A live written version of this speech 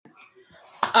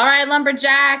All right,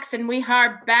 Lumberjacks, and we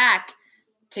are back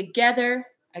together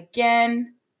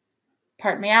again.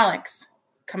 Pardon me, Alex,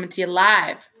 coming to you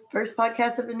live. First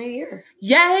podcast of the new year.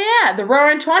 Yeah. The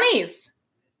Roaring 20s.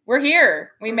 We're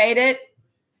here. We made it.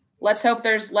 Let's hope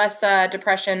there's less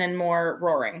depression and more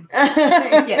roaring.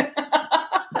 Yes.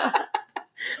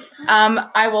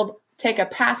 I will take a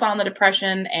pass on the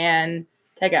depression and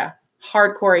take a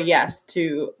hardcore yes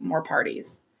to more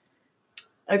parties.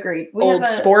 Agreed. We Old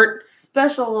have a sport.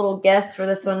 special little guest for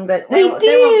this one, but they won't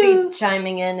be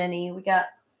chiming in any. We got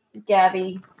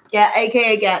Gabby,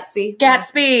 a.k.a. Gatsby.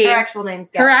 Gatsby. Her actual name's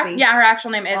Gatsby. Her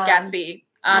actual name is Gatsby,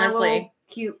 honestly. My little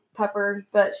cute pupper,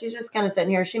 but she's just kind of sitting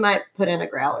here. She might put in a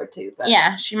growl or two. But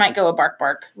yeah, she might go a bark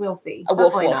bark. We'll see. A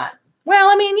wolf Hopefully wolf. not. Well,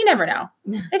 I mean, you never know.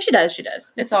 If she does, she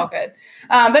does. It's all good.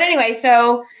 But anyway,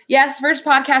 so yes, first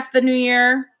podcast of the new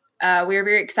year. We are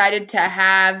very excited to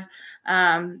have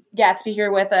Gatsby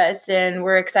here with us, and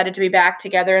we're excited to be back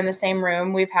together in the same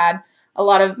room. We've had a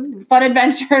lot of fun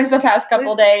adventures the past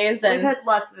couple days. And we've had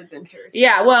lots of adventures.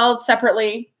 Yeah, well,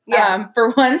 separately. Yeah.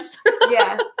 For once.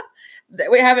 Yeah.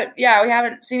 We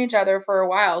haven't seen each other for a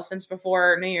while since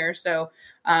before New Year. So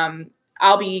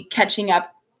I'll be catching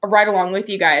up right along with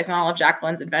you guys on all of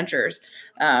Jacqueline's adventures.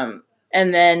 And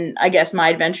then I guess my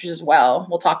adventures as well.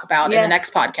 We'll talk about in the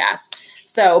next podcast.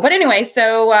 So, but anyway,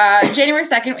 January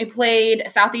 2nd, we played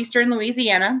Southeastern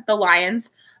Louisiana, the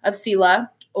Lions of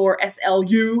Selah, or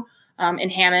SLU, in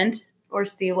Hammond. Or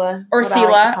Selah. Or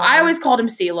Selah. I always called him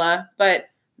Selah, but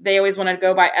they always wanted to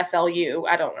go by SLU.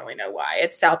 I don't really know why.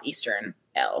 It's Southeastern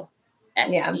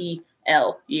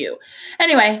SELU.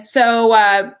 Anyway,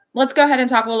 so let's go ahead and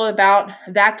talk a little about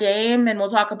that game, and we'll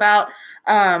talk about,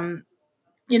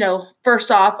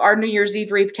 first off, our New Year's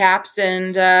Eve recaps,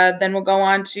 and then we'll go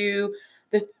on to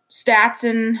the stats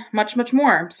and much, much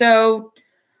more. So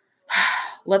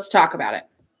let's talk about it.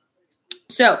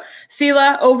 So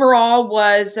Selah overall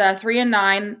was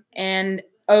 3-9 and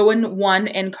 0-1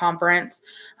 in conference.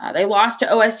 They lost to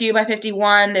OSU by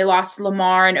 51. They lost to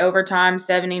Lamar in overtime,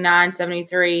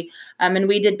 79-73. And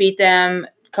we did beat them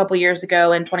a couple years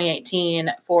ago in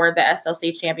 2018 for the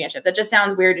SLC championship. That just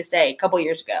sounds weird to say, a couple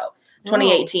years ago,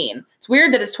 2018. Whoa. It's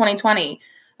weird that it's 2020.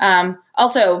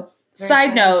 Also,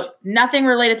 side note, nothing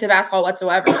related to basketball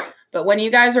whatsoever. But when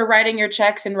you guys are writing your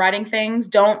checks and writing things,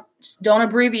 don't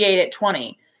abbreviate it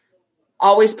 20.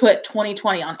 Always put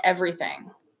 2020 on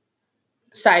everything.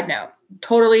 Side note,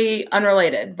 totally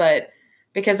unrelated, but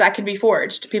because that can be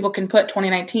forged. People can put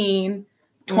 2019,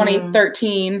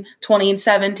 2013,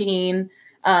 2017.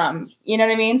 You know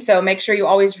what I mean? So make sure you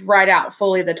always write out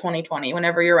fully the 2020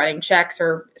 whenever you're writing checks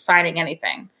or signing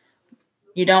anything.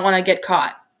 You don't want to get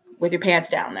caught with your pants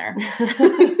down there.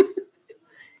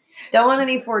 Don't want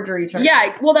any forgery charges.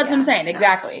 Yeah, well, that's what I'm saying.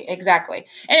 Exactly.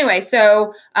 Anyway,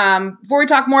 so before we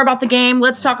talk more about the game,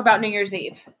 let's talk about New Year's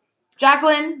Eve.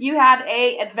 Jacqueline, you had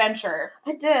a adventure.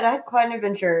 I did. I had quite an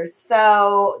adventure.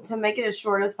 So to make it as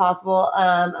short as possible,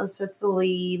 I was supposed to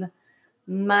leave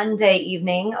Monday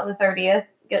evening on the 30th,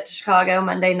 get to Chicago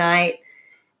Monday night,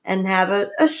 and have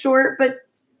a short but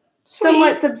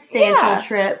somewhat substantial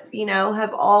trip.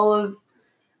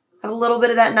 Have a little bit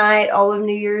of that night, all of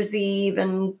New Year's Eve,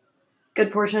 and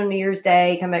good portion of New Year's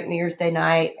Day, come back New Year's Day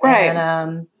night. Right.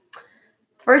 And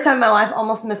first time in my life,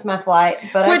 almost missed my flight.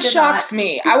 Which shocks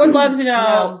me. I would love to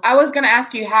know. I was going to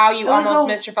ask you how you almost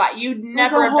missed your flight. You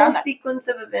never have done that. A whole sequence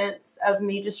of events of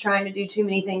me just trying to do too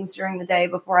many things during the day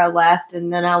before I left.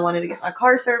 And then I wanted to get my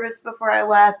car serviced before I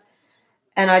left.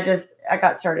 And I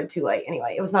got started too late.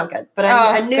 Anyway, it was not good. But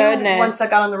I knew once I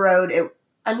got on the road,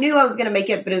 I knew I was going to make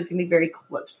it, but it was going to be very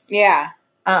close. Yeah.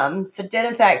 So did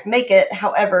in fact make it.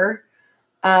 However,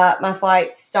 my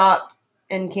flight stopped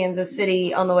in Kansas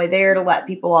City on the way there to let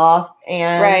people off.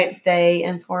 And they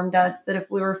informed us that if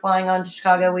we were flying on to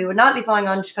Chicago, we would not be flying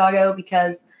on to Chicago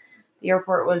because the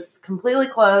airport was completely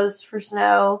closed for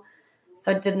snow.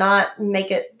 So I did not make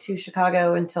it to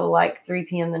Chicago until like 3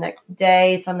 p.m. the next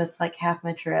day. So I missed like half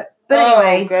my trip. But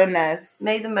anyway, goodness,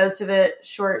 made the most of it,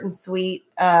 short and sweet.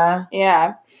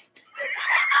 Yeah.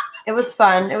 It was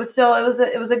fun. It was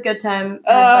a good time.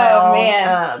 Oh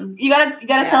man, you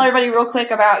gotta tell everybody real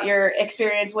quick about your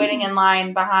experience waiting in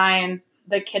line behind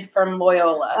the kid from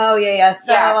Loyola. Oh yeah.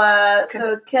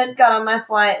 So a kid got on my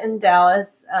flight in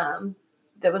Dallas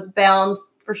that was bound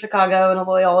for Chicago in a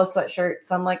Loyola sweatshirt.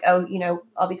 So I'm like,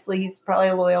 obviously he's probably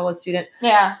a Loyola student.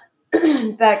 Yeah.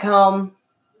 Back home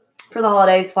for the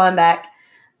holidays, flying back.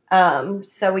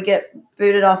 So we get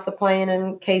booted off the plane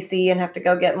in KC and have to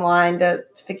go get in line to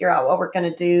figure out what we're going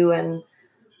to do. And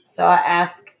so I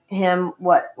ask him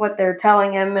what they're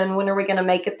telling him and when are we going to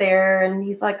make it there. And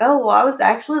he's like, oh, well, I was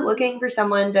actually looking for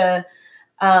someone to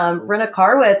rent a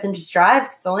car with and just drive.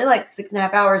 It's only like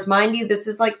 6.5 hours. Mind you, this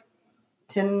is like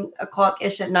 10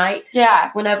 o'clock-ish at night.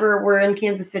 Yeah. Whenever we're in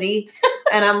Kansas City.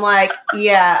 And I'm like,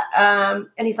 yeah.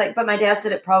 And he's like, but my dad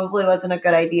said it probably wasn't a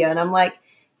good idea. And I'm like,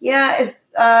 yeah,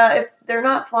 if they're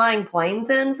not flying planes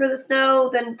in for the snow,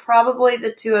 then probably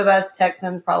the two of us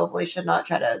Texans probably should not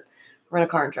try to rent a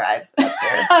car and drive up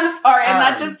there. I'm sorry. And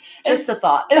that just a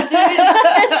thought. As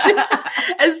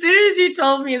soon as you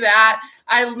told me that,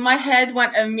 my head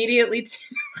went immediately to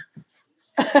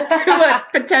a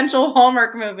potential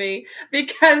Hallmark movie,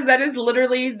 because that is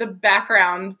literally the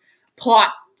background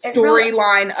plot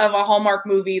storyline of a Hallmark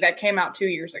movie that came out 2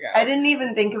 years ago. I didn't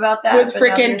even think about that. With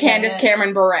freaking Candace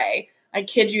Cameron Bure. I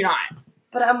kid you not.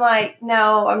 But I'm like,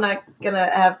 no, I'm not going to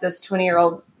have this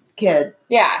 20-year-old kid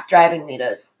driving me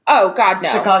to God, no.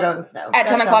 Chicago in the snow. At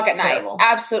 10 o'clock at night.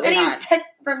 Absolutely and not. he's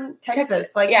from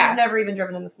Texas. Like, you've never even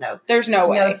driven in the snow. There's no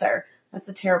way. No, sir. That's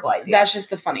a terrible idea. That's just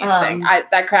the funniest thing.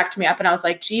 That cracked me up, and I was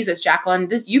like, Jesus, Jacqueline,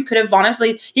 you could have been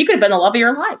the love of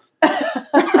your life.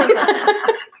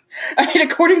 I mean,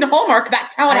 according to Hallmark,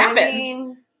 that's how it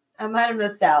happens. I might have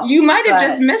missed out. You might have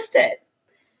just missed it.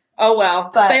 Oh,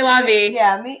 well. C'est la vie.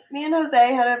 Yeah, me and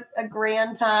Jose had a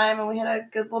grand time, and we had a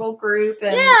good little group.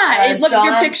 And, look at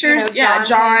your pictures.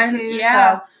 John. Too,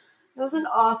 yeah. So it was an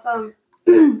awesome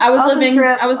I was living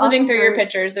awesome through group. your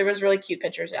pictures. There was really cute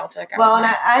pictures y'all took. And I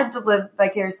had to live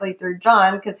vicariously through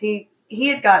John, because he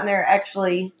had gotten there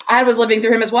actually. I was living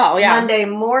through him as well. Yeah, Monday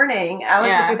morning. I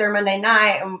was supposed to be there Monday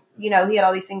night, and he had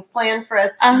all these things planned for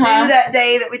us to do that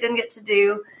day that we didn't get to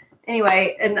do.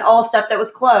 Anyway, and all stuff that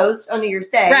was closed on New Year's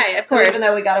Day. Right, of course. Even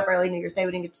though we got up early New Year's Day,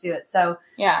 we didn't get to do it. So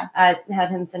yeah, I had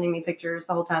him sending me pictures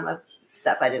the whole time of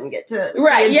stuff I didn't get to see.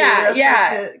 Right,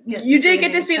 you did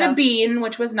get to see the bean,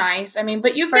 which was nice. I mean,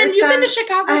 but you've been to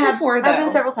Chicago before, though. I've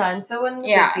been several times, so it wasn't a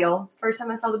big deal. First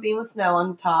time I saw the bean with snow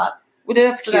on top. Well,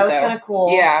 that's so cute, that was kind of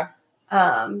cool. Yeah.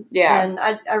 And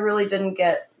I really didn't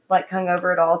get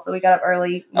hungover at all, so we got up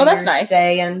early New Year's nice.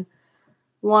 Day and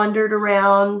wandered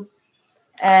around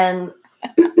and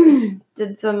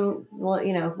did some,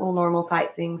 little normal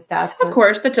sightseeing stuff. Of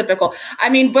course, the typical.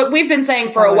 I mean, but we've been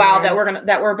saying for a while that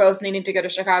we're both needing to go to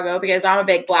Chicago, because I'm a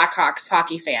big Blackhawks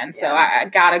hockey fan, so I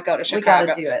gotta go to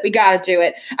Chicago. We gotta do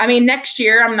it. I mean, next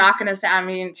year I'm not gonna say. I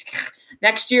mean,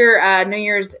 next year New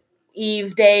Year's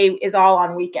Eve day is all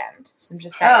on weekend. So I'm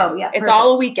just saying. Oh yeah, it's perfect.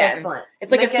 all a weekend. Excellent.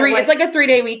 It's like it's like a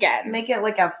 3-day weekend. Make it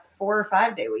like a 4 or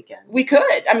 5 day weekend. We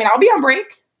could. I mean, I'll be on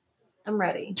break. I'm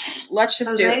ready. Let's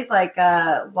just do it.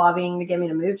 Jose's lobbying to get me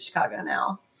to move to Chicago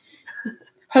now.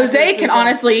 Jose can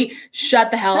honestly shut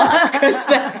the hell up, because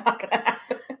that's not going to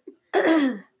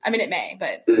happen. I mean, it may,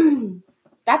 but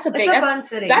that's a fun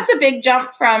city. That's a big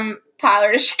jump from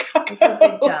Tyler to Chicago. It's a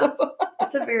big jump.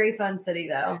 It's a very fun city,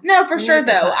 though. No, for sure,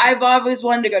 though. I've always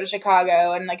wanted to go to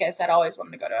Chicago, and like I said, always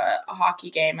wanted to go to a hockey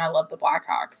game. I love the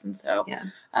Blackhawks, and so,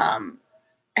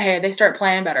 hey, they start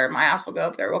playing better, my ass will go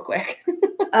up there real quick.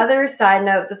 Other side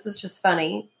note, this was just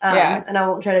funny, and I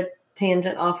won't try to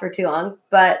tangent off for too long,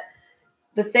 but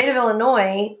the state of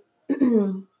Illinois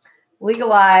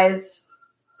legalized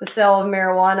the sale of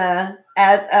marijuana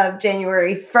as of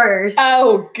January 1st.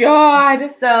 Oh, God.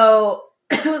 So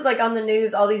it was on the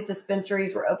news, all these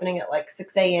dispensaries were opening at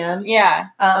 6 a.m. Yeah.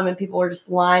 And people were just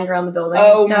lined around the building.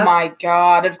 Oh, my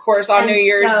God. Of course, on New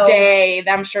Year's Day,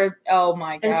 I'm sure. Oh,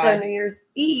 my God. And so New Year's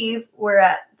Eve, we're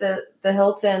at the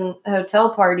Hilton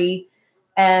hotel party.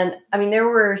 And, I mean, there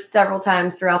were several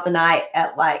times throughout the night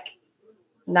at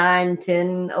 9,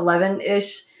 10,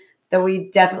 11-ish that we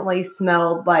definitely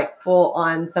smelled full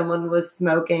on someone was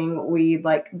smoking weed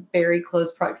very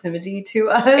close proximity to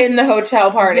us. In the hotel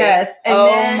party. Yes. And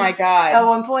then, my God. At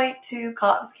one point, 2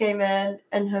 cops came in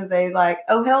and Jose's like,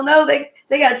 oh, hell no, they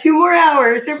got 2 more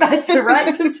hours. They're about to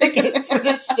write some tickets for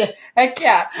this shit. Heck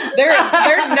yeah. They're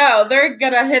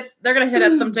gonna hit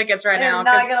up some tickets right now.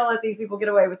 They're not gonna let these people get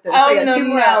away with this. Oh, they got 2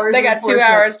 more hours. They got 2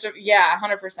 hours to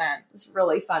 100%. It's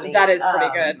really funny. That is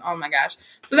pretty good. Oh my gosh.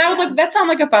 So that sounded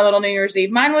like a fun little New Year's Eve.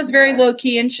 Mine was very low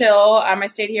key and chill. I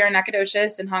stayed here in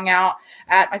Nacogdoches and hung out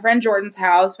at my friend Jordan's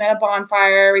house. We had a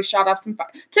bonfire. We shot off some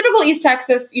typical East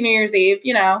Texas New Year's Eve.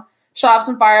 Shot off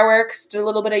some fireworks. Did a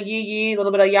little bit of yee, a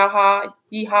little bit of yaha,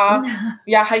 yeehaw,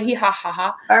 yaha, hee ha ha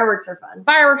ha. Fireworks are fun.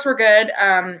 Fireworks were good.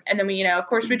 And then we, of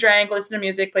course, we drank, listened to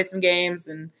music, played some games,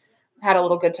 and had a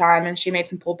little good time. And she made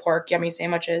some pulled pork, yummy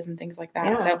sandwiches, and things like that.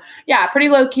 Yeah. So pretty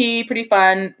low key, pretty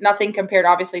fun. Nothing compared,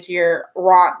 obviously, to your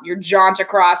jaunt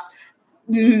across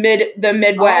the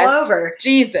Midwest. All over.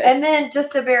 Jesus. And then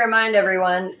just to bear in mind,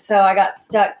 everyone, so I got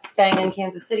stuck staying in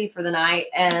Kansas City for the night,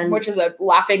 and which is a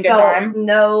laughing good time.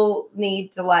 No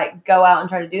need to go out and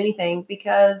try to do anything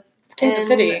because it's Kansas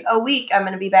City. a week, I'm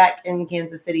going to be back in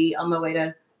Kansas City on my way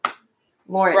to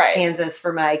Lawrence, Kansas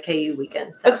for my KU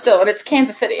weekend. So. But still, and it's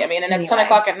Kansas City. I mean, and it's 10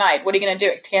 o'clock at night. What are you going to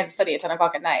do at Kansas City at 10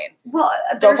 o'clock at night? Well,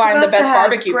 go find the best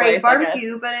barbecue place.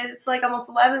 Barbecue, but it's like almost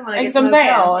 11 when I get to the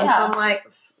hotel. And so I'm like,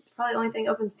 it's probably the only thing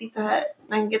opens Pizza Hut.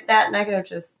 And I can get that and I can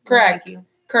just correct.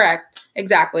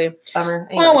 Exactly. Bummer.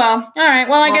 Anyways. Well. All right.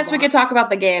 Well, I guess we could talk about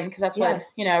the game because that's what,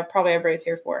 probably everybody's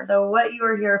here for. So what you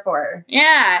were here for.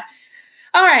 Yeah.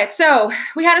 All right. So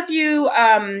we had a few,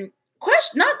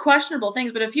 not questionable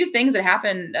things, but a few things that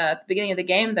happened at the beginning of the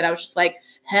game that I was just like,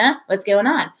 huh? What's going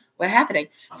on? What's happening?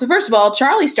 So first of all,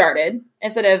 Charlie started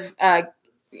instead of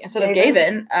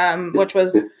Gavin, which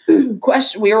was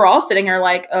question. We were all sitting here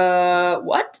like,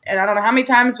 what? And I don't know how many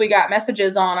times we got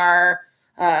messages on our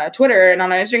Twitter and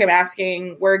on our Instagram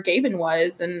asking where Gavin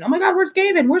was, and oh my God, where's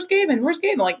Gavin? Where's Gavin? Where's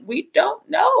Gavin? Like, we don't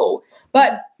know.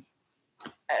 But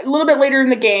a little bit later in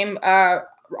the game,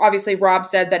 obviously Rob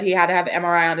said that he had to have an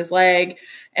MRI on his leg,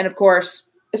 and of course,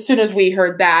 as soon as we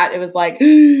heard that, it was like,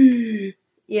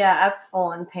 yeah, I'm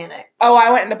full on panicked. Oh, I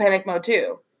went into panic mode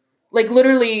too. Like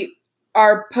literally,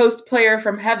 our post player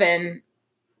from heaven.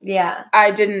 Yeah,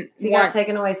 I didn't. If he got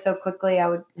taken away so quickly, I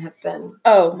would have been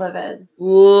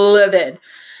livid.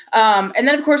 And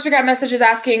then of course we got messages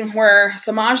asking where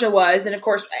Samaja was, and of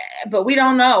course, but we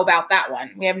don't know about that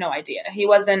one. We have no idea. He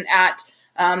wasn't at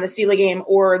the SLU game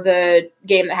or the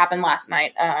game that happened last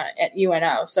night at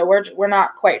UNO. So we're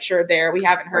not quite sure there. We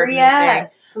haven't heard anything.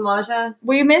 Samaja,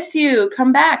 we miss you.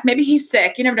 Come back. Maybe he's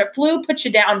sick. You never know. Flu puts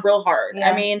you down real hard. Yeah.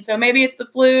 I mean, so maybe it's the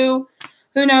flu.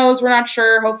 Who knows? We're not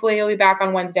sure. Hopefully he'll be back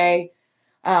on Wednesday.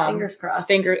 Fingers crossed.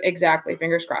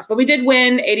 Fingers crossed. But we did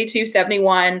win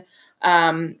 82-71.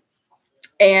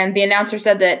 And the announcer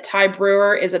said that Ty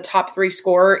Brewer is a top 3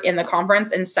 scorer in the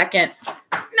conference and second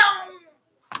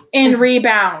in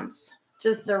rebounds.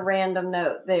 Just a random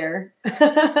note there.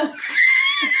 I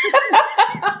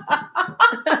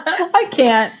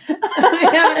can't.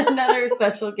 We have another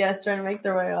special guest trying to make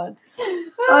their way on.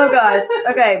 Oh gosh.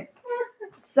 Okay.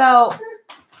 So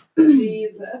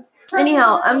Jesus.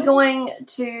 Anyhow, I'm going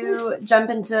to jump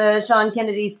into Sean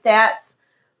Kennedy's stats.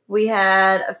 We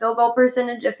had a field goal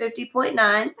percentage of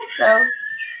 50.9, so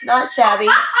not shabby.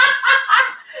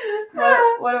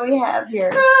 What do we have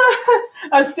here?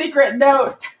 A secret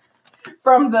note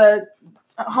from the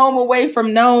home away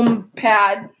from Nome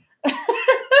pad.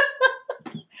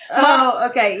 Oh,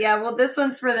 okay. Yeah, well, this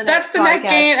one's for the next podcast.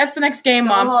 That's the next game, so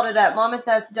Mom. We'll hold it up. Mama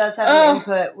Tess does have an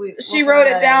input. She wrote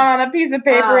it down on a piece of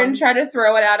paper and tried to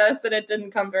throw it at us, and it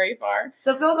didn't come very far.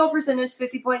 So field goal percentage,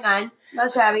 50.9.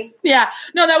 Not shabby. Yeah.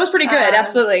 No, that was pretty good.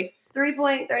 Absolutely.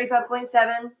 3-point,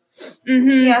 35.7.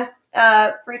 Mm-hmm.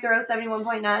 Yeah. Free throw,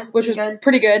 71.9. Which was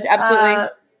pretty good. Absolutely.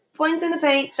 Points in the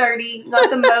paint, 30. Not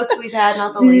the most we've had,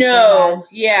 not the least we've had.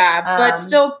 Yeah, but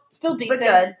still decent. But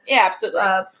good. Yeah, absolutely.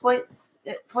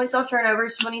 Points off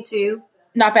turnovers, 22.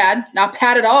 Not bad. Not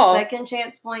bad at all. Second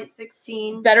chance points,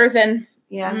 16. Better than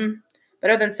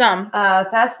better than some.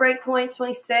 Fast break points,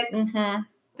 26. Mm-hmm.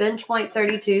 Bench points,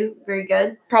 32. Very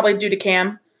good. Probably due to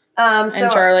Cam and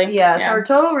Charlie. So our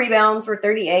total rebounds were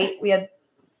 38. We had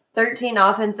 13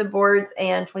 offensive boards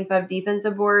and 25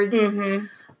 defensive boards. Mm-hmm.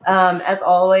 As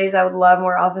always, I would love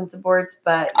more offensive boards,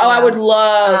 but I would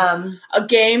love a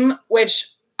game, which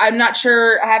I'm not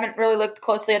sure. I haven't really looked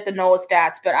closely at the NOLA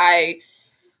stats, but I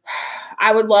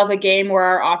would love a game where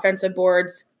our offensive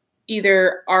boards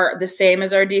either are the same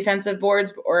as our defensive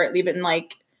boards, or even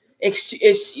like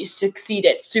succeed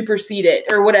it, supersede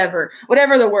it, or whatever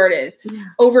the word is,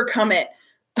 overcome it.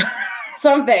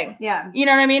 Something. Yeah. You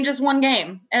know what I mean? Just one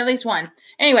game, at least one.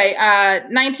 Anyway,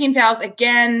 19 fouls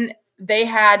again. They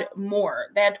had more.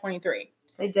 They had 23.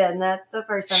 They did, and that's the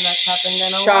first time that's happened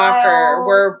in a Shocker. while.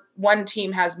 Where one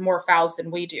team has more fouls than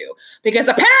we do. Because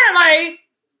apparently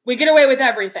we get away with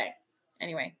everything.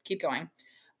 Anyway, keep going.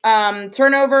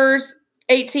 Turnovers,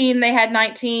 18. They had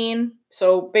 19.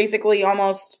 So basically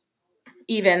almost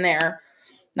even there.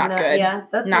 Not good. Yeah,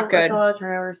 that's a lot of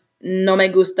turnovers. No me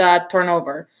gusta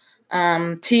turnover.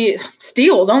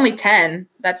 Steals, only 10.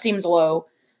 That seems low.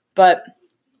 But...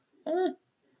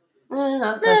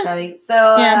 not so shabby.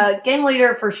 So, game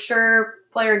leader for sure.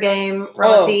 Player game,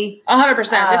 Rati.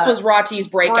 100%. This was Rati's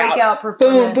breakout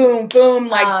performance. Boom, boom, boom,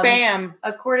 like bam.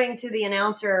 According to the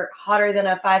announcer, hotter than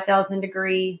a 5,000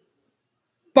 degree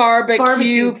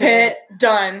barbecue pit.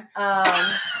 Done. God.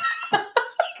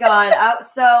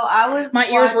 I was... My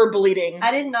ears were bleeding.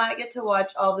 I did not get to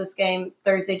watch all of this game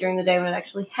Thursday during the day when it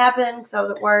actually happened because I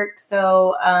was at work.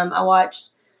 So, I watched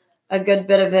a good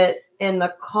bit of it in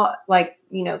the car, like,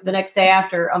 the next day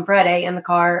after on Friday in the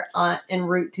car en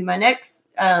route to my next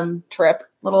trip,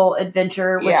 little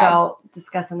adventure, which I'll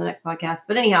discuss in the next podcast.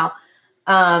 But anyhow,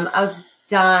 I was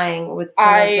dying with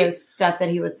some of the stuff that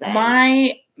he was saying.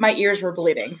 My ears were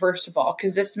bleeding, first of all,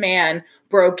 because this man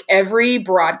broke every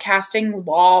broadcasting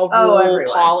law,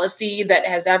 rule, policy that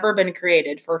has ever been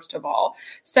created, first of all.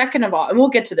 Second of all, and we'll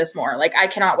get to this more, like, I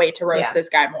cannot wait to roast this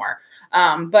guy more.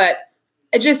 But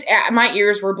it just, my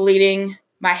ears were bleeding.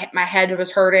 My head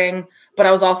was hurting, but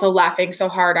I was also laughing so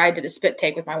hard I did a spit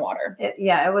take with my water.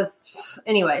 It was,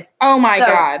 anyways. Oh, my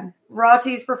God. Raw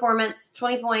T's performance,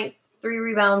 20 points, 3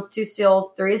 rebounds, 2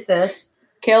 steals, 3 assists.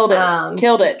 Killed it.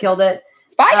 Killed it.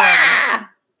 Fire!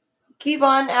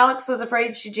 Kevon, Alex was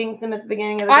afraid she jinxed him at the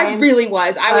beginning of the game. I really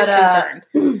was. I was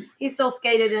concerned. He still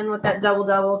skated in with that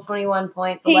double-double, 21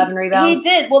 points, 11 rebounds. He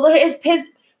did. Well, his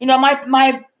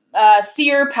my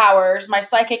seer powers, my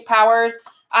psychic powers,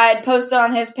 I had posted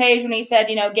on his page when he said,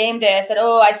 game day. I said,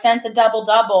 I sent a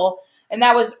double-double. And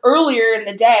that was earlier in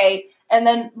the day. And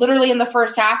then literally in the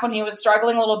first half when he was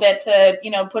struggling a little bit to,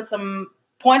 put some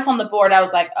points on the board, I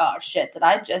was like, oh, shit, did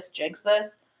I just jinx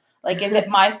this? Like, is it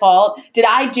my fault? Did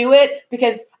I do it?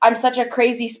 Because I'm such a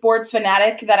crazy sports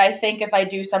fanatic that I think if I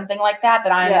do something like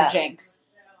that I'm a jinx.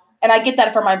 And I get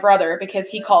that from my brother because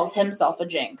he calls himself a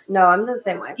jinx. No, I'm the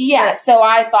same way. Yeah, so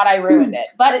I thought I ruined it.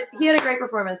 But he had a great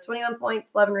performance. 21 points,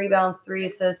 11 rebounds, 3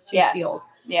 assists, 2 steals.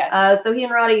 Yes. So he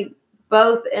and Roddy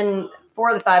both in 4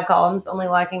 of the 5 columns, only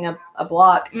lacking a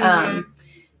block. Mm-hmm.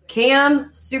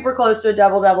 Cam, super close to a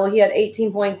double-double. He had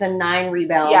 18 points and 9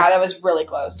 rebounds. Yeah, that was really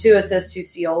close. 2 assists, 2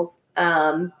 steals.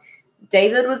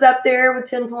 David was up there with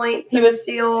 10 points. He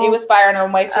was firing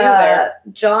on way too there.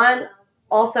 John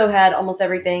also had almost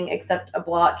everything except a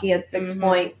block. He had 6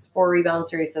 points, 4 rebounds,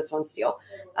 3 assists, 1 steal.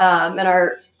 And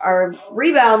our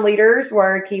rebound leaders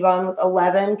were Kevon with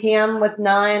 11, Cam with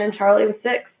 9, and Charlie with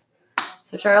 6.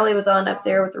 So Charlie was on up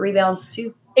there with the rebounds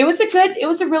too. It was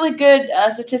a really good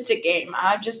statistic game.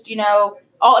 I just, in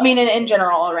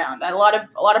general all around. A lot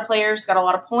of players got a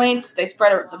lot of points. They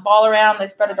spread the ball around. They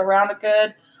spread it around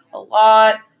a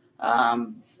lot.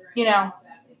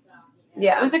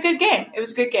 Yeah, it was a good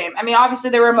game. I mean, obviously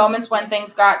there were moments when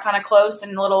things got kind of close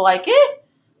and a little like,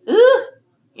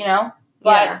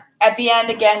 but at the end,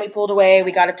 again, we pulled away.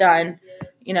 We got it done.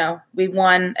 We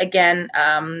won again,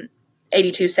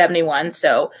 82-71.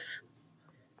 So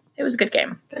it was a good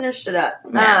game. Finished it up.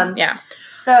 Yeah.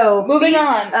 So moving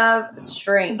on of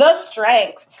strength. The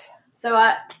strengths. So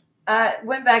I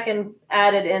went back and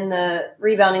added in the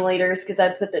rebounding leaders because I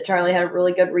put that Charlie had a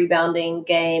really good rebounding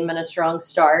game and a strong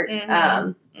start.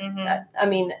 I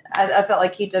felt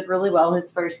like he did really well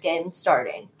his first game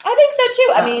starting. I think so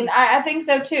too. I think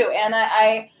so too.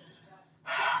 And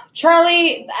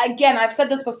Charlie, again, I've said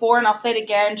this before and I'll say it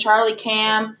again, Charlie,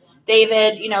 Cam,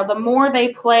 David, the more they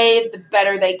play, the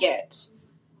better they get.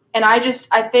 And I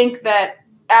think that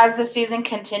as the season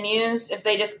continues, if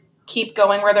they just keep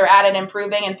going where they're at and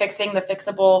improving and fixing the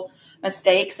fixable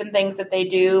mistakes and things that they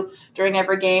do during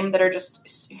every game that are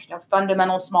just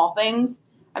fundamental small things,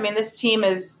 this team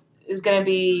is going to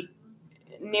be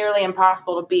nearly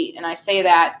impossible to beat. And I say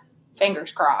that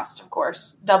fingers crossed, of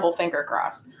course, double finger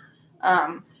crossed.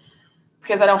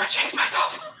 Because I don't want to jinx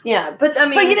myself. Yeah, but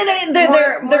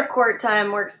more court time,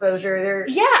 more exposure.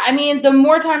 The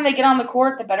more time they get on the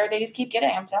court, the better they just keep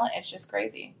getting. I'm telling you, it's just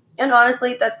crazy. And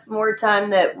honestly, that's more time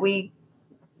that we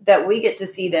get to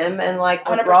see them. And like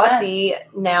with Rati,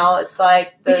 now it's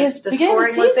like the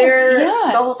scoring was there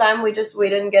the whole time. We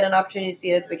didn't get an opportunity to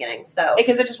see it at the beginning. So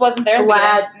because it just wasn't there.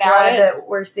 Glad that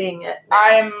we're seeing it.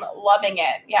 I'm loving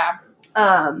it. Yeah.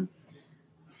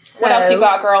 So, what else you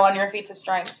got, girl, on your feats of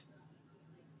strength?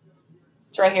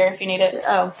 It's right here if you need it.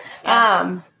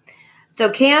 So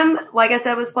Cam, like I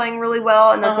said, was playing really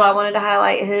well, and that's why I wanted to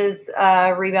highlight his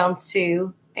rebounds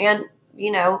too. And,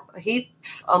 he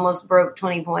almost broke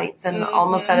 20 points and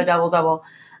almost had a double-double.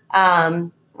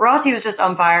 Rossi was just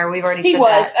on fire. We've already said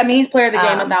that. He's player of the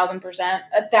game 1,000%.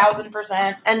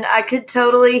 1,000%. And I could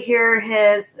totally hear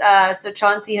his so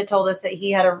Chauncey had told us that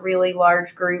he had a really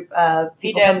large group of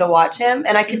people come to watch him.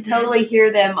 And I could totally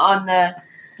hear them on the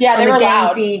they were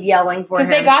loud feed yelling for him.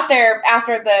 Because they got there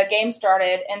after the game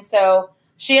started. And so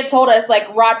she had told us,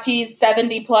 like, Rati's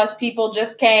 70-plus people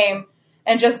just came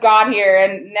and just got here.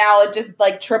 And now it just,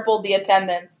 like, tripled the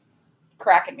attendance.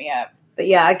 Cracking me up. But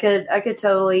yeah, I could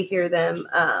totally hear them.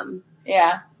 On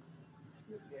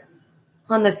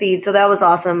the feed, so that was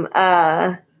awesome.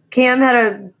 Cam had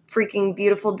a freaking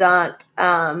beautiful dunk.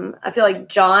 I feel like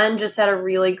John just had a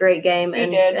really great game,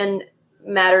 and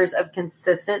matters of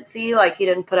consistency. Like he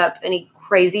didn't put up any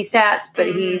crazy stats, but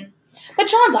he But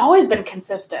John's always been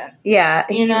consistent. Yeah,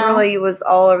 he really was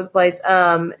all over the place.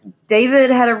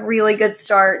 David had a really good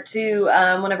start, too.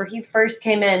 Whenever he first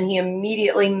came in, he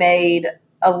immediately made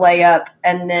a layup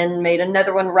and then made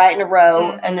another one right in a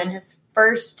row. Mm-hmm. And then his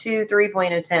first 2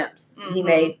 3-point attempts he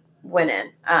made went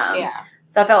in.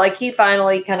 So I felt like he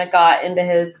finally kind of got into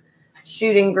his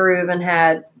shooting groove and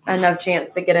had enough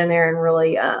chance to get in there and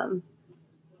really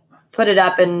put it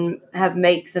up and have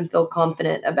makes and feel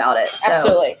confident about it.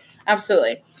 So.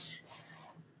 Absolutely.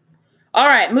 All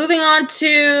right, moving on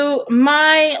to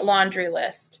my laundry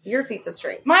list. Your feats of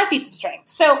strength. My feats of strength.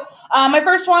 So my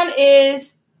first one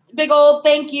is big old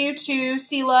thank you to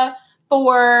Sela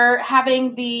for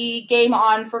having the game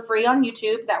on for free on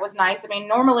YouTube. That was nice. I mean,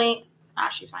 normally,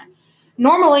 she's fine.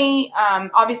 Normally,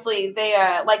 obviously, they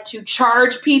like to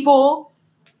charge people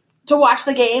to watch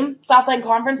the game. Southland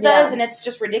Conference does, and it's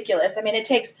just ridiculous. I mean, it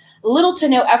takes little to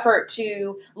no effort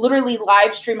to literally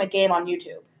live stream a game on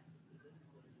YouTube.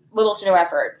 Little to no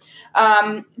effort.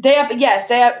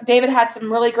 David had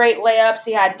some really great layups.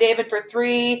 He had David for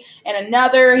 3 and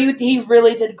another. He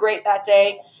really did great that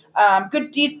day.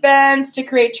 Good defense to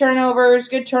create turnovers.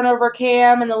 Good turnover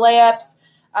cam and the layups.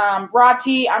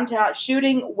 Rati, I'm telling you,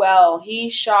 shooting well. He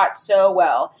shot so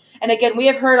well. And again, we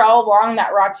have heard all along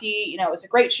that Rati, is a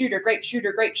great shooter.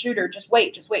 Just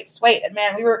wait. And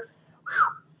man,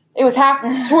 it was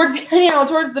towards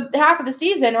the half of the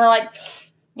season. We're like,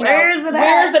 where's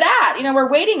it at? We're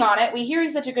waiting on it. We hear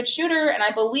he's such a good shooter, and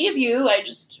I believe you.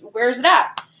 Where's it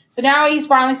at? So now he's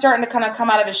finally starting to kind of come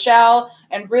out of his shell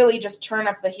and really just turn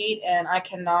up the heat, and I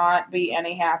cannot be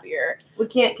any happier. We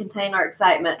can't contain our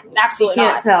excitement. Absolutely not.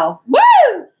 You can't tell.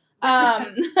 Woo!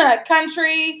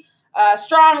 Country,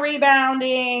 strong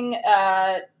rebounding.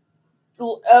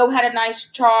 O had a nice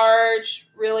charge.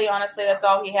 Really, honestly, that's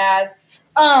all he has.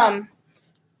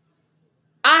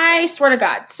 I swear to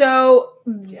God. So,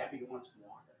 Gabby wants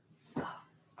water.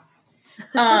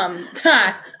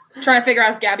 Trying to figure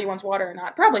out if Gabby wants water or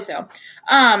not. Probably so.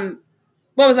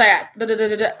 What was I at?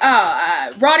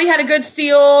 Roddy had a good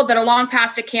steal, then a long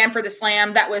pass to Cam for the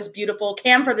slam. That was beautiful.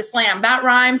 Cam for the slam. That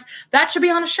rhymes. That should be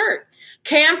on a shirt.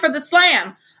 Cam for the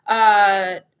slam.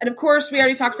 And of course, we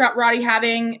already talked about Roddy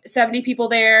having 70 people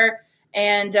there.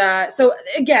 And so,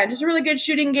 again, just a really good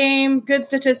shooting game, good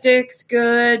statistics,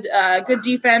 good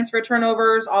defense for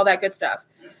turnovers, all that good stuff.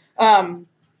 The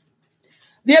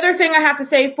other thing I have to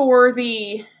say for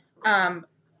the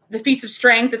feats of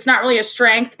strength, it's not really a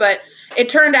strength, but it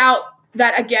turned out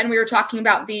that, again, we were talking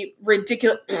about the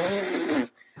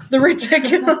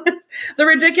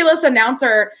ridiculous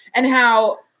announcer and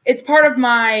how it's part of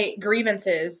my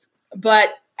grievances. But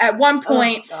at one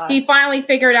point, he finally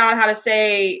figured out how to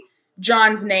say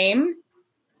John's name,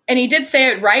 and he did say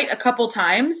it right a couple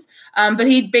times, but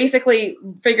he basically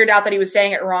figured out that he was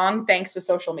saying it wrong thanks to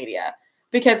social media.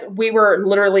 Because we were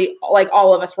literally, like,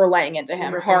 all of us were laying into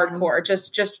him hardcore,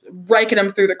 just raking him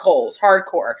through the coals,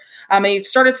 hardcore. He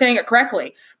started saying it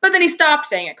correctly, but then he stopped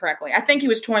saying it correctly. I think he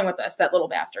was toying with us, that little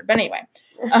bastard. But anyway,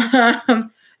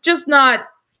 just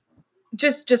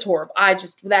horrible.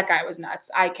 That guy was nuts.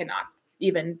 I cannot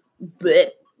even.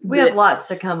 We have lots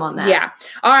to come on that. Yeah.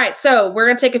 All right. So we're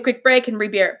going to take a quick break and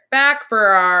be back for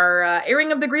our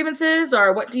airing of the grievances,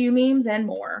 our What Do You Memes, and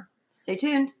more. Stay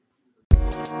tuned.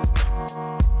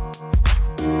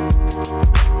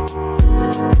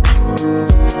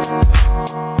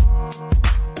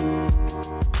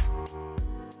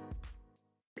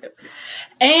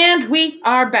 And we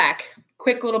are back.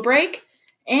 Quick little break.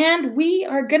 And we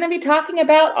are going to be talking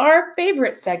about our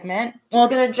favorite segment.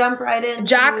 Just going to jump right in.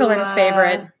 Jacqueline's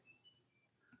favorite.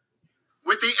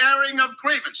 With the airing of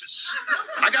grievances.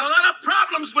 I got a lot of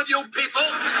problems with you people.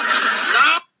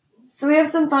 Now. So we have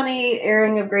some funny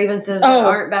airing of grievances that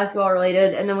aren't basketball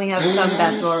related, and then we have some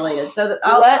basketball related. So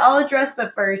I'll address the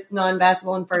first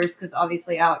non-basketball one first, because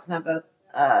obviously Alex and I both.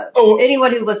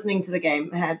 Anyone who's listening to the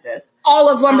game had this. All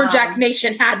of Lumberjack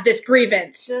Nation had this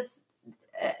grievance.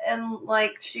 And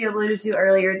like she alluded to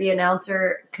earlier, the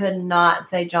announcer could not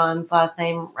say John's last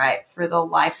name right for the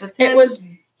life of him.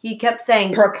 He kept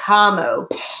saying Camo.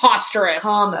 Preposterous.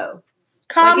 Camo.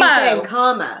 Like he's saying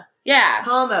comma. Yeah.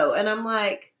 Camo. And I'm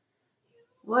like,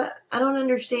 what? I don't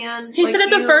understand. He said it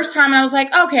the first time, and I was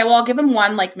like, okay, well, I'll give him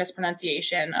one,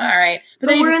 mispronunciation. All right. But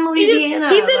then we're in Louisiana.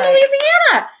 He's in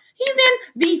Louisiana. He's in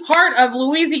the heart of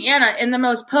Louisiana, in the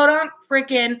most podunk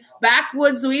freaking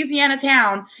backwoods Louisiana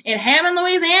town in Hammond,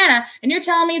 Louisiana, and you're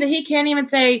telling me that he can't even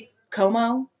say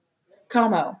Como?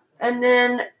 And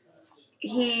then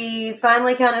he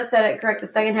finally kind of said it correct the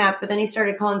second half, but then he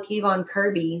started calling Kevon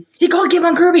Kirby. He called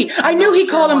Kevon Kirby. I knew he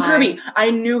called him Kirby.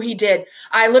 I knew he did.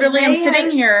 I literally am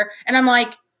sitting here, and I'm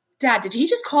like, Dad, did he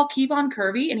just call Kevon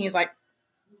Kirby? And he's like,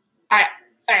 I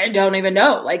don't even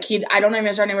know. Like, I don't even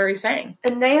understand what he's saying.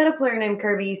 And they had a player named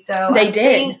Kirby, so I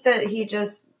think that he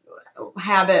just,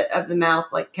 habit of the mouth,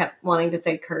 like, kept wanting to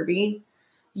say Kirby.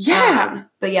 Yeah.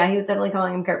 But yeah, he was definitely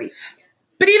calling him Kirby.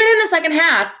 But even in the second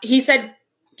half, he said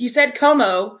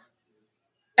Como,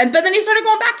 but then he started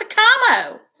going back to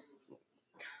Como.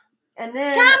 And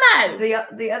then Como.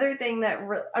 The other thing that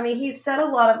he said a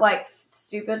lot of like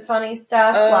stupid funny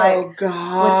stuff,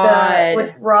 God,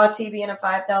 with raw tea being a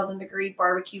 5,000 degree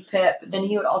barbecue pit. But then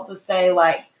he would also say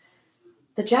like,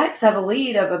 the Jacks have a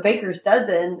lead of a baker's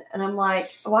dozen, and I'm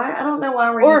like, why? I don't know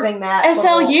why we're using that.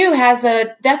 SLU has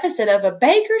a deficit of a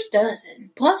baker's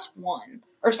dozen +1.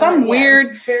 Or some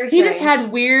weird. He just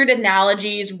had weird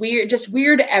analogies,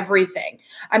 weird everything.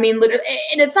 I mean, literally,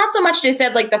 and it's not so much they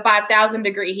said like the 5,000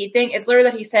 degree heat thing. It's literally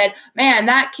that he said, "Man,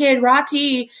 that kid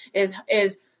Rati is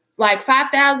like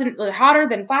 5,000 hotter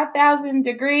than 5,000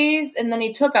 degrees." And then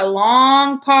he took a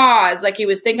long pause, like he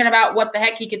was thinking about what the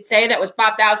heck he could say that was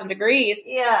 5,000 degrees.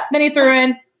 Yeah. Then he threw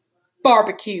in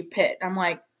barbecue pit. I'm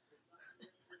like,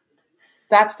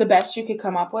 that's the best you could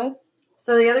come up with.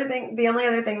 So the only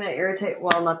other thing that irritated,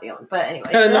 well, not the only, but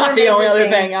anyway. Not the only other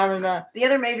thing. I don't know. The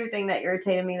other major thing that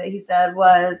irritated me that he said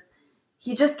was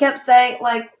he just kept saying,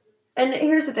 like, and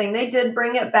here's the thing, they did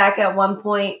bring it back at one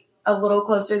point a little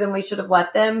closer than we should have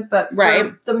let them, but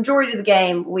for the majority of the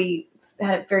game, we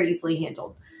had it very easily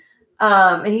handled.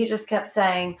 And he just kept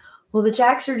saying, well, the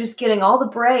Jacks are just getting all the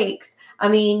breaks. I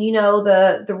mean,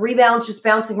 the rebounds just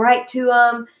bouncing right to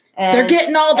them. And they're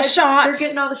getting all the shots. They're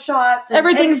getting all the shots. And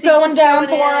everything's going down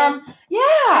for them. Yeah.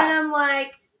 And I'm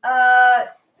like,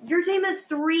 your team is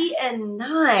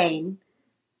 3-9.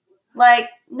 Like,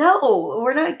 no,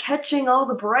 we're not catching all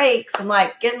the breaks and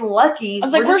like getting lucky. I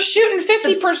was like, we're shooting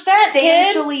 50%,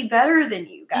 substantially better than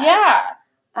you guys. Yeah.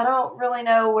 I don't really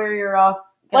know where you're off.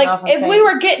 Like, if we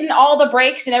were getting all the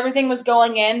breaks and everything was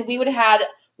going in, we would have had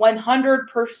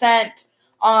 100%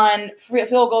 on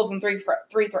field goals and three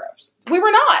throws. We were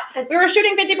not. We were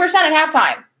shooting 50% at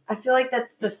halftime. I feel like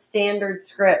that's the standard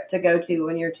script to go to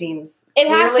when your team's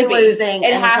losing.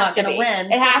 It has to be.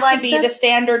 Win. It has to be the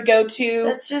standard go-to.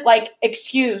 That's just like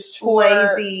excuse for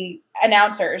lazy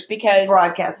announcers because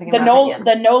broadcasting.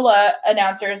 The NOLA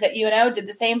announcers at UNO did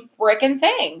the same frickin'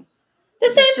 thing. The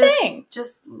same thing.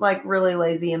 Just like really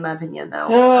lazy, in my opinion, though.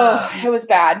 It was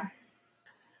bad.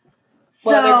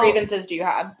 What other grievances do you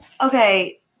have?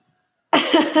 Okay.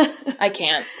 I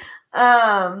can't.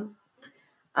 There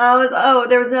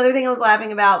was another thing I was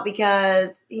laughing about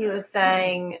because he was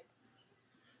saying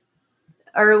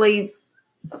early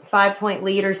 5-point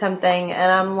lead or something.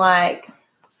 And I'm like,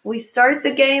 we start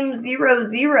the game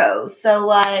 0-0. So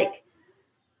like,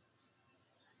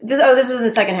 this was in the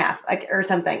second half or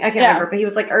something. I can't remember, but he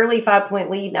was like early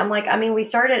 5-point lead. And I'm like, I mean, we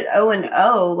started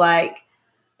 0-0, like,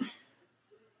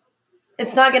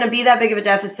 it's not going to be that big of a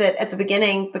deficit at the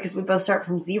beginning because we both start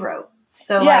from 0.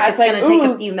 So it's going to take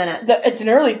a few minutes. It's an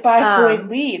early 5-point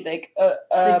lead,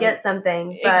 to get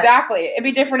something. Exactly. It'd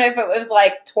be different if it was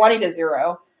like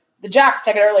 20-0. The Jacks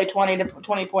take an early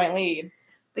 20-point lead.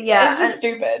 But yeah, it's just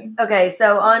stupid. Okay,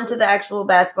 so on to the actual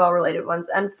basketball related ones.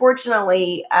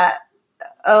 Unfortunately,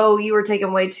 you were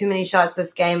taking way too many shots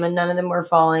this game, and none of them were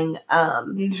falling.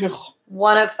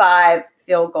 1 of 5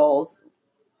 field goals.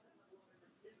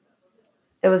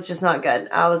 It was just not good.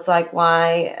 I was like,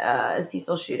 why is he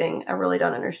still shooting? I really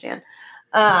don't understand.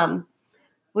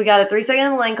 We got a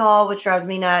 3-second lane call, which drives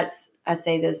me nuts. I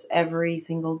say this every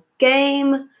single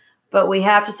game, but we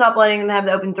have to stop letting them have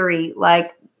the open three.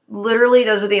 Like, literally,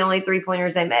 those are the only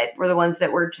 3-pointers they made, were the ones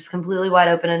that were just completely wide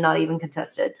open and not even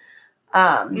contested.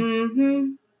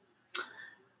 Otis,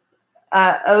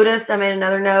 I made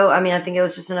another note. I mean, I think it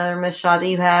was just another missed shot that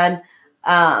you had.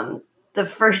 The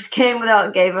first game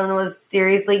without Gavin was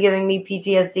seriously giving me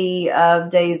PTSD of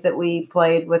days that we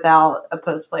played without a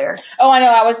post player. Oh, I know.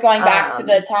 I was going back to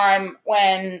the time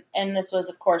when, and this was,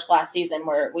 of course, last season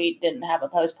where we didn't have a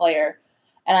post player,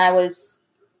 and I was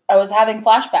having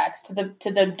flashbacks to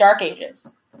the dark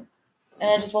ages,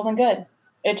 and it just wasn't good.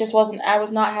 It just wasn't. I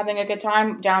was not having a good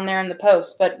time down there in the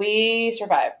post, but we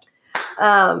survived.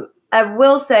 I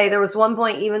will say there was one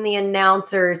point even the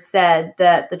announcer said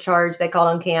that the charge they called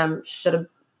on Cam should have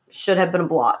been a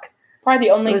block. Probably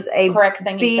the only correct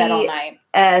thing he said all night.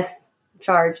 BS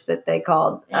charge that they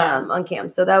called on Cam.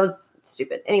 So that was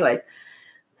stupid. Anyways,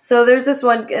 so there's this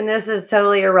one, and this is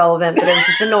totally irrelevant, but it was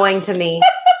just annoying to me.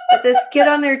 But this kid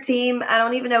on their team, I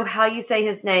don't even know how you say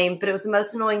his name, but it was the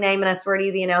most annoying name, and I swear to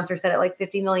you, the announcer said it like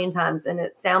 50 million times, and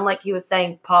it sounded like he was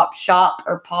saying Pop Shop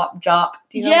or Pop Jop.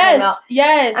 Do you know what I'm talking about?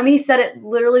 Yes. I mean, he said it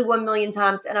literally 1 million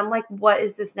times, and I'm like, what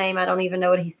is this name? I don't even know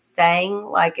what he's saying.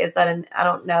 Like, is that I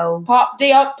don't know. Pop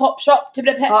Shop.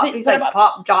 He's like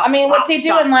Pop Jop. I mean, what's he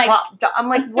doing? Like, I'm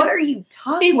like, what are you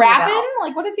talking is he rapping? about?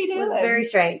 Like, what is he doing? It was very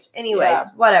strange. Anyways,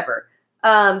 whatever.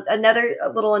 Another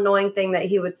little annoying thing that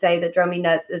he would say that drove me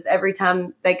nuts is every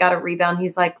time they got a rebound,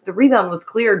 he's like, the rebound was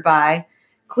cleared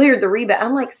the rebound.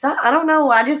 I'm like, I don't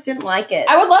know. I just didn't like it.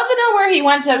 I would love to know where he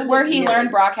went to, where he learned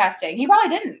broadcasting. He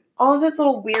probably didn't. All of this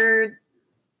little weird,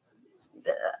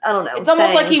 I don't know. It's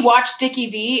almost like he watched Dickie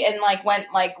V and like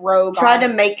went like rogue. Tried to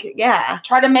make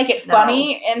it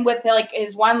funny and with like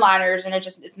his one-liners, and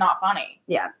it's not funny.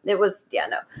 Yeah, it was. Yeah,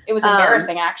 no, it was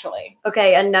embarrassing actually.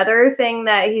 Okay, another thing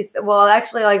that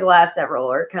actually like the last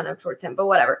several are kind of towards him, but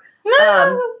whatever.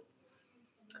 Yeah,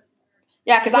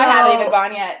 because I haven't even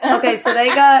gone yet. Okay, so they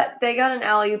got an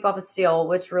alley-oop off a steal,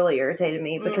 which really irritated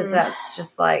me because that's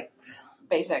just like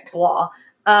basic blah.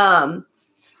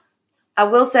 I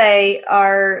will say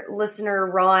our listener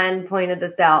Ron pointed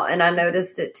this out, and I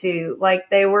noticed it too. Like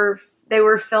they were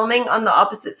filming on the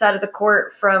opposite side of the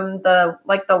court from the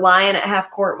lion at half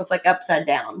court was like upside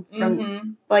down.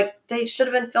 Like they should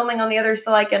have been filming on the other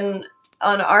side. Like on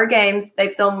our games, they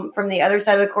film from the other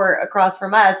side of the court across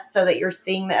from us, so that you're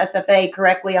seeing the SFA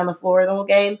correctly on the floor the whole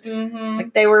game.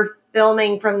 Like they were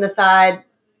filming from the side.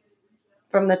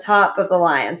 From the top of the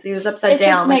lion. So he was upside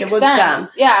down. Like it looked dumb.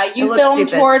 Yeah, you film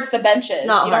towards the benches. It's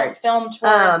not hard. Don't film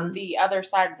towards the other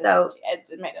side of the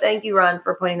thank you, Ron,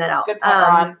 for pointing that out. Good point,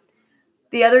 Ron.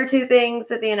 The other two things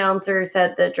that the announcer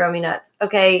said that drove me nuts.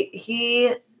 Okay,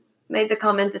 he made the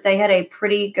comment that they had a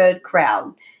pretty good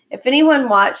crowd. If anyone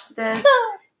watched this,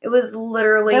 it was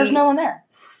literally... There's no one there.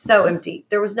 So empty.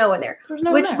 There was no one there.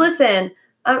 Listen,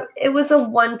 it was a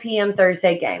 1 p.m.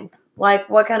 Thursday game. Like,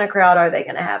 what kind of crowd are they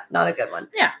going to have? Not a good one.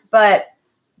 Yeah. But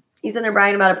he's in there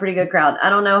bragging about a pretty good crowd. I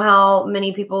don't know how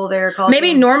many people they're calling.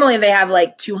 Maybe normally they have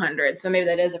like 200, so maybe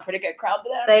that is a pretty good crowd for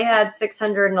them. They had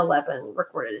 611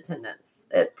 recorded attendance.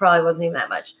 It probably wasn't even that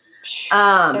much.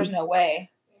 There's no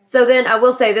way. So then I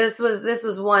will say this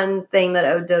was one thing that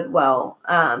O did well,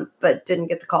 but didn't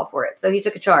get the call for it. So he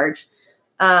took a charge.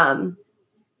 Oh,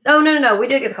 no. We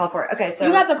did get the call for it. Okay, so.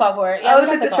 You got the call for it. Yeah, O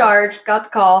took the charge, got the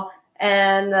call.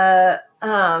 And the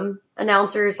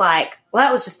announcer's like, well,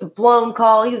 that was just a blown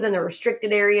call. He was in the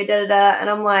restricted area, da-da-da. And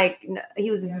I'm like, no, he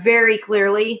was very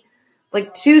clearly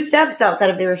like 2 steps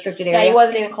outside of the restricted area. Yeah, he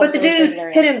wasn't even close to the restricted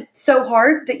area. But the dude hit him so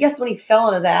hard that, yes, when he fell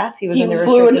on his ass, he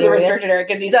flew into the restricted area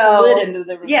because he slid into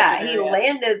the restricted area. Yeah, he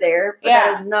landed there, but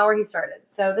that is not where he started.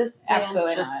 So this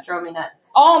absolutely just drove me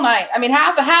nuts. All night. I mean,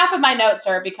 half of my notes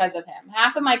are because of him.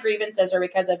 Half of my grievances are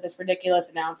because of this ridiculous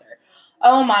announcer.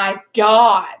 Oh, my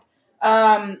God.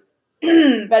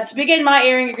 But to begin my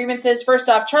airing grievances, first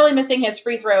off, Charlie missing his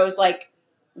free throws, like,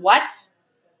 what?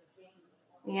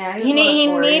 Yeah, he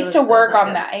needs to work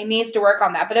on that. He needs to work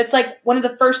on that. But it's like one of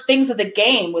the first things of the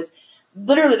game was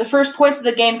literally the first points of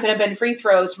the game could have been free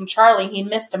throws from Charlie. He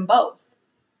missed them both.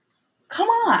 Come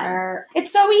on.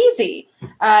 It's so easy.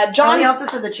 John. He also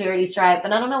said the charity stripe,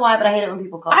 and I don't know why, but I hate it when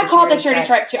people call it the charity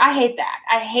stripe too. I hate that.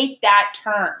 I hate that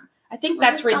term. I think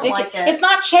that's ridiculous. It's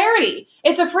not charity.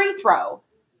 It's a free throw.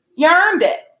 You earned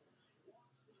it.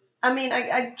 I mean,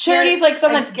 I charity's like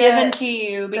something that's given to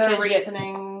you because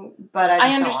reasoning, but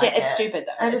I understand. It's stupid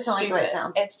though. I just don't like the way it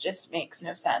sounds. It just makes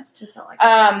no sense. Just don't like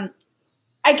it.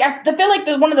 I feel like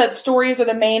one of the stories or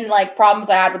the main like problems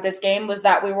I had with this game was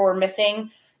that we were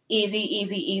missing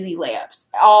easy layups.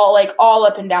 All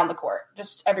up and down the court.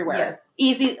 Just everywhere. Yes.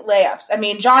 Easy layups. I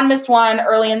mean, John missed one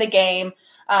early in the game.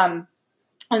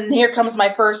 And here comes my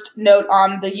first note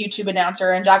on the YouTube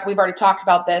announcer. And Jack, we've already talked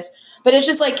about this. But it's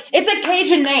just like, it's a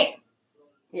Cajun name.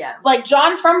 Yeah. Like,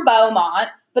 John's from Beaumont.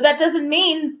 But that doesn't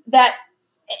mean that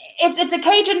it's a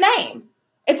Cajun name.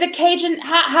 It's a Cajun.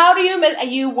 How do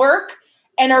you work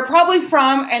and are probably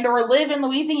from and or live in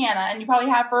Louisiana. And you probably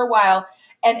have for a while.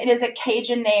 And it is a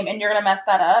Cajun name. And you're going to mess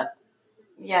that up?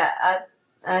 Yeah,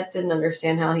 I didn't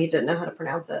understand how he didn't know how to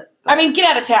pronounce it. But. I mean, get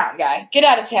out of town, guy. Get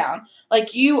out of town.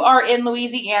 Like, you are in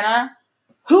Louisiana.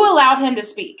 Who allowed him to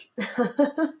speak?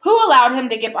 Who allowed him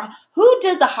to get behind? Who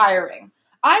did the hiring?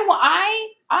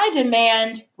 I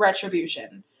demand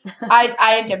retribution.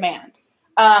 I demand.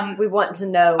 We want to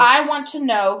know. I want to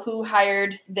know who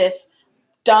hired this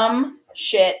dumb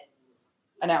shit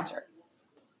announcer.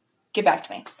 Get back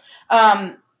to me.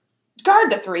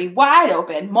 guard the three wide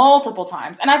open multiple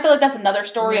times. And I feel like that's another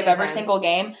story of every single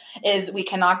game is we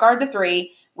cannot guard the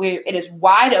three. It is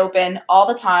wide open all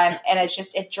the time. And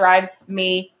it drives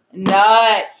me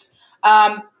nuts.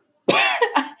 I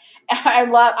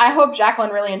hope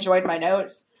Jacqueline really enjoyed my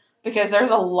notes because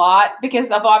there's a lot,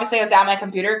 because of obviously I was at my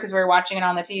computer because we were watching it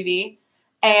on the TV.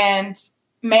 And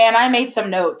man, I made some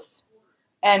notes.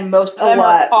 And most of them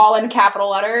are all in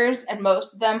capital letters, and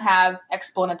most of them have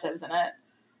explanatives in it.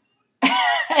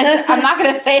 I'm not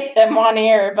going to say them on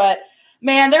here, but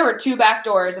man, there were 2 back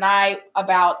doors, and I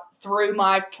about threw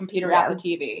my computer out the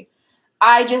TV.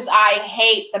 I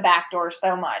hate the back door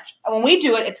so much. When we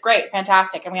do it, it's great,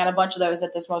 fantastic, and we had a bunch of those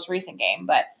at this most recent game,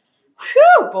 but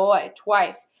whew, boy,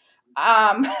 twice.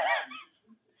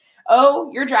 Oh,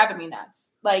 you're driving me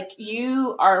nuts. Like,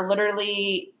 you are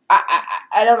literally...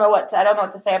 I don't know what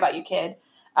to say about you, kid.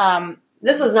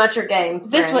 This was not your game.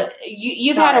 This was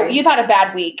you've had a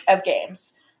bad week of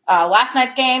games. Last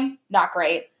night's game, not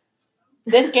great.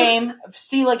 This game,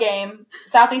 SELA game,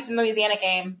 Southeastern Louisiana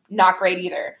game, not great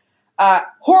either.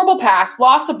 Horrible pass,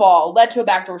 lost the ball, led to a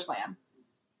backdoor slam.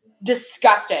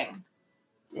 Disgusting.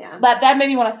 Yeah, that made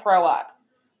me want to throw up.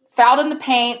 Fouled in the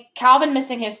paint. Calvin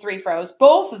missing his 3 throws,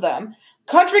 both of them.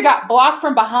 Country got blocked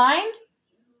from behind.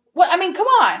 What? I mean, come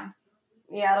on.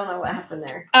 Yeah, I don't know what happened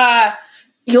there.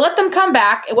 You let them come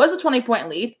back. It was a 20-point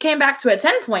lead. Came back to a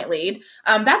 10-point lead.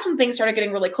 That's when things started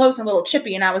getting really close and a little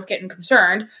chippy, and I was getting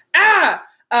concerned.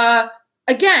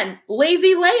 Again,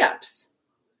 lazy layups.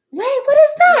 What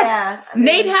is that? Yeah, I mean,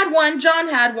 Nate had one. John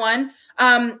had one.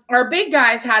 Our big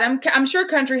guys had them. I'm sure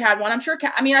Country had one. I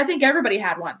think everybody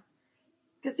had one.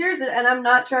 Because here's and I'm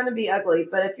not trying to be ugly,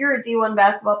 but if you're a D1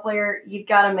 basketball player, you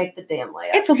got to make the damn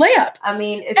layup. It's a layup. I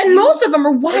mean, most of them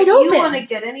are wide open. If you want to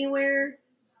get anywhere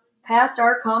past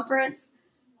our conference,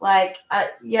 like,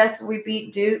 yes, we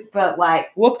beat Duke, but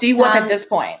like, whoop-de-whoop at this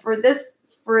point. For this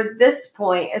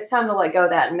point, it's time to let go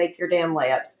of that and make your damn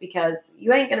layups, because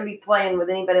you ain't going to be playing with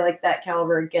anybody like that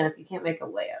caliber again if you can't make a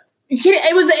layup.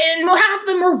 It was, and half of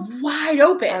them were wide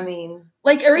open. I mean,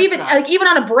 even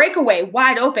on a breakaway,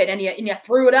 wide open, and you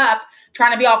threw it up,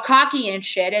 trying to be all cocky and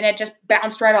shit, and it just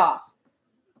bounced right off.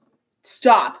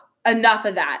 Stop. Enough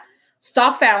of that.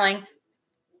 Stop fouling.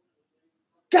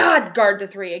 God, guard the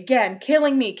 3 again.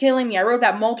 Killing me. I wrote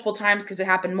that multiple times because it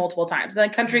happened multiple times. Then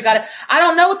Country got it. I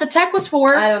don't know what the tech was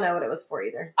for. I don't know what it was for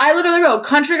either. I literally wrote,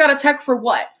 Country got a tech for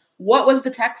what? What was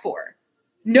the tech for?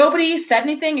 Nobody said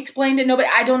anything, explained it.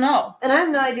 I don't know. And I have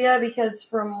no idea, because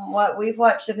from what we've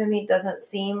watched of him, he doesn't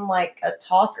seem like a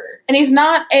talker. And he's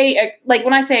not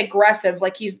when I say aggressive,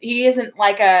 he isn't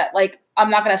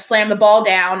I'm not going to slam the ball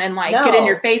down and get in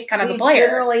your face kind of a player. He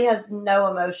generally has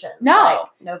no emotion. No.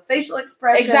 No facial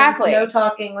expressions. Exactly. No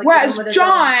talking. Whereas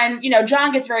John,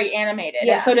 John gets very animated.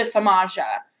 Yeah. And so does Samaja.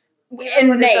 And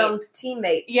with Nate. His own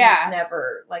teammates, he's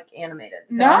never animated.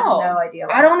 So no. I have no idea.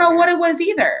 I don't know what it was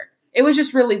either. It was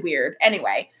just really weird.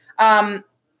 Anyway, our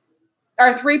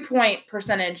 3-point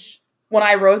percentage when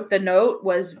I wrote the note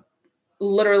was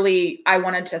literally I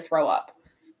wanted to throw up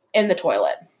in the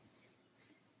toilet.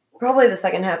 Probably the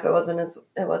second half it wasn't as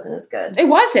good. It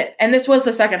wasn't, and this was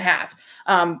the second half.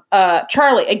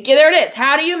 Charlie, there it is.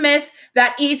 How do you miss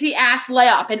that easy ass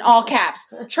layup in all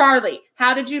caps? Charlie,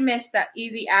 how did you miss that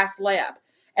easy ass layup?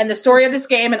 And the story of this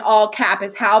game in all cap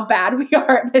is how bad we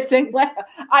are at missing layup.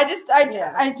 I just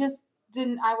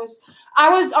didn't. I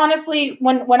was honestly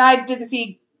when I did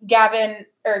see Gavin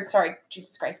in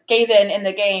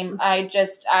the game. I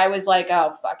was like,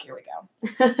 oh fuck, here we go.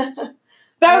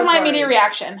 That was my immediate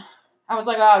reaction. I was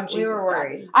like, oh Jesus, we were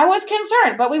worried. I was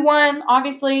concerned, but we won.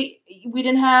 Obviously, we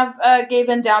didn't have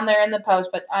Gavin down there in the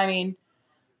post, but I mean,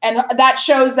 and that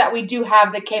shows that we do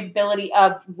have the capability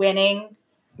of winning.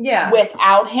 Yeah.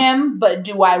 Without him, but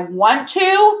do I want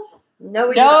to? No.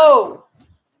 No.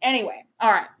 Anyway, all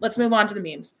right, let's move on to the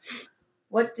memes.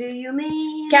 What do you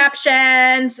mean?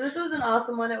 Captions. This was an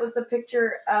awesome one. It was the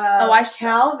picture of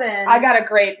Calvin.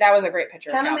 That was a great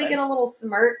picture. Kind of making a little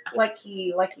smirk, like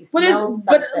he smelled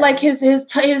something. But like his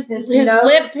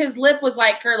lip was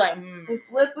like curling. His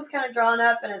lip was kind of drawn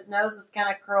up, and his nose was kind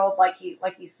of curled, like he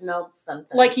smelled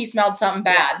something. Like he smelled something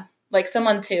bad. Yeah. Like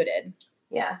someone tooted.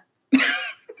 Yeah.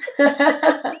 All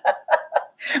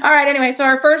right. Anyway, so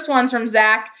our first one's from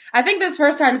Zach. I think this is the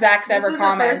first time Zach's ever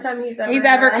commented. This is the first time he's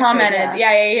ever commented.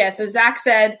 Yeah. So Zach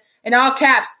said in all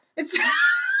caps, "It's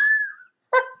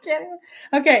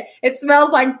okay. It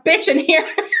smells like bitch in here."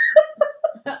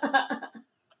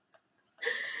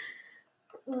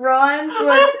 Ron's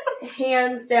was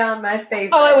hands down my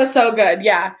favorite. Oh, it was so good.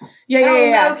 Yeah.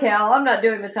 No, Cal, I'm not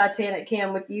doing the Titanic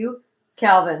cam with you,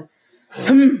 Calvin.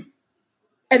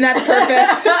 And that's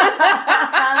perfect.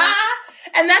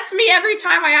 And that's me every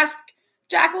time I ask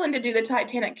Jacqueline to do the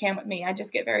Titanic cam with me. I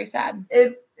just get very sad.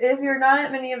 If you're not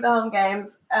at many of the home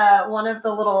games, one of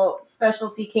the little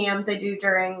specialty cams they do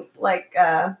during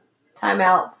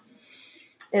timeouts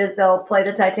is they'll play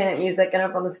the Titanic music, and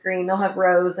up on the screen they'll have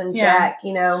Rose and Jack,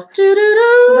 with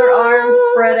their arms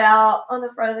spread out on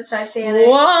the front of the Titanic.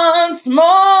 Once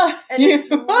more, and it's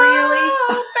really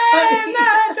funny.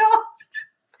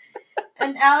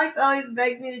 And Alex always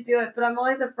begs me to do it, but I'm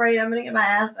always afraid I'm going to get my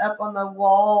ass up on the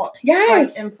wall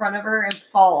in front of her and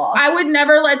fall off. I would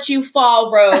never let you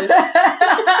fall, Rose.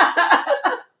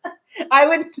 I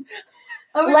would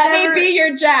let me be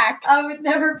your Jack. I would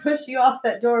never push you off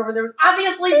that door when there was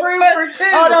obviously room for two.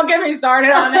 Oh, don't get me started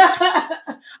on this.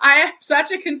 I am such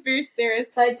a conspiracy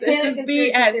theorist. Titanic this is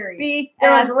BS.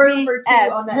 There was room for two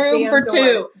on that room damn for door.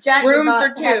 two. Jack room did not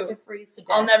for two. Have to freeze to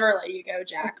death. I'll never let you go,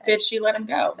 Jack. Okay. Bitch, she let him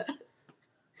go.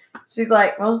 She's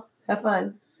like, well, have fun.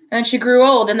 And then she grew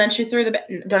old, and then she threw the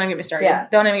don't even get me started. Yeah.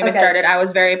 Don't even get me started. I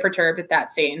was very perturbed at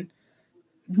that scene.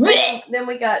 Then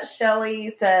we got Shelly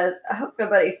says, I hope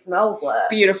nobody smells love.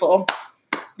 Beautiful.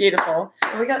 We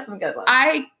got some good ones.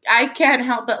 I can't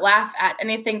help but laugh at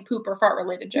anything poop or fart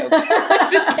related jokes.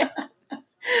 Just kidding.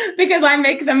 Because I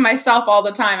make them myself all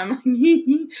the time. I'm like,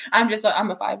 I'm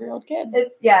a 5-year-old kid.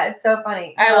 It's so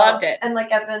funny. I loved it. And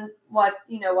like I've been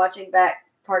watching back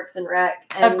Parks and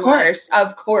Rec. And of course.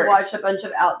 Watched a bunch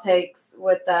of outtakes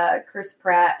with Chris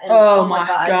Pratt. And oh my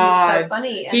God. He's so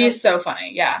funny. He's so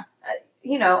funny. Yeah.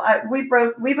 We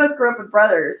both grew up with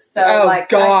brothers, so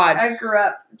God. I grew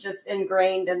up just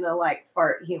ingrained in the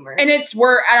fart humor. And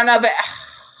I don't know, but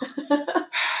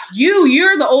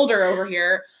you're the older over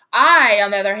here. I, on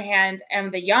the other hand,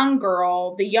 am the young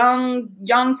girl, the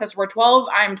young sister. We're 12.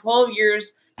 I'm 12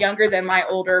 years younger than my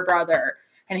older brother.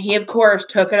 And he, of course,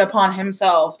 took it upon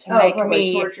himself to make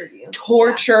me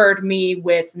tortured me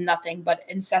with nothing but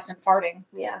incessant farting.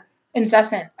 Yeah.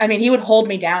 Incessant. I mean, he would hold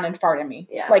me down and fart at me.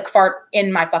 Yeah. Like fart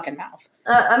in my fucking mouth.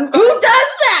 Who does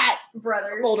that?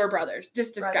 Brothers. Older brothers.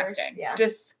 Just disgusting. Brothers, yeah.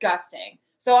 Disgusting.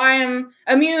 So I am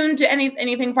immune to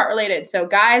anything fart related. So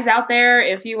guys out there,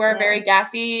 if you are very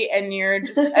gassy and you're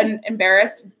just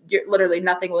embarrassed, literally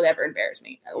nothing will ever embarrass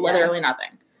me. Literally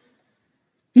nothing.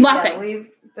 Nothing. Yeah,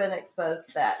 we've been exposed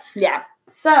to that. Yeah.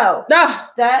 So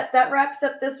that wraps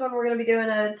up this one. We're going to be doing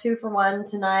a 2-for-1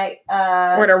 tonight.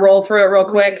 We're going to roll through it real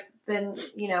quick. Been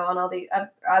on all these.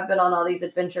 I've been on all these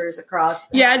adventures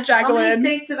across. Yeah, Jacqueline. How many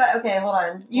states have I? Okay, hold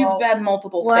on. You've had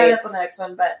multiple states. We'll end up on the next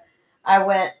one, but I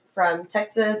went from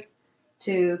Texas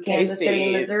to Kansas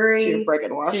City, Missouri, to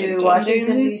friggin'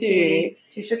 Washington D.C.,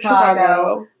 to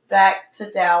Chicago, back to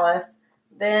Dallas.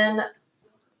 Then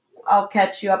I'll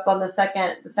catch you up on the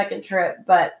second trip,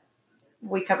 but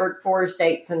we covered 4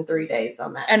 states in 3 days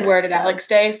on that. And where did Alex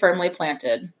stay? Firmly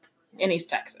planted in East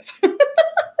Texas.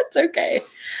 It's okay.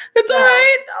 It's all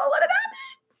right. I'll let it happen.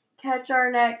 Catch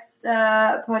our next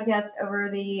podcast over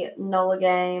the NOLA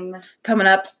game. Coming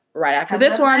up right after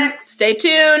this one. Stay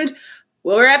tuned.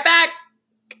 We'll be right back.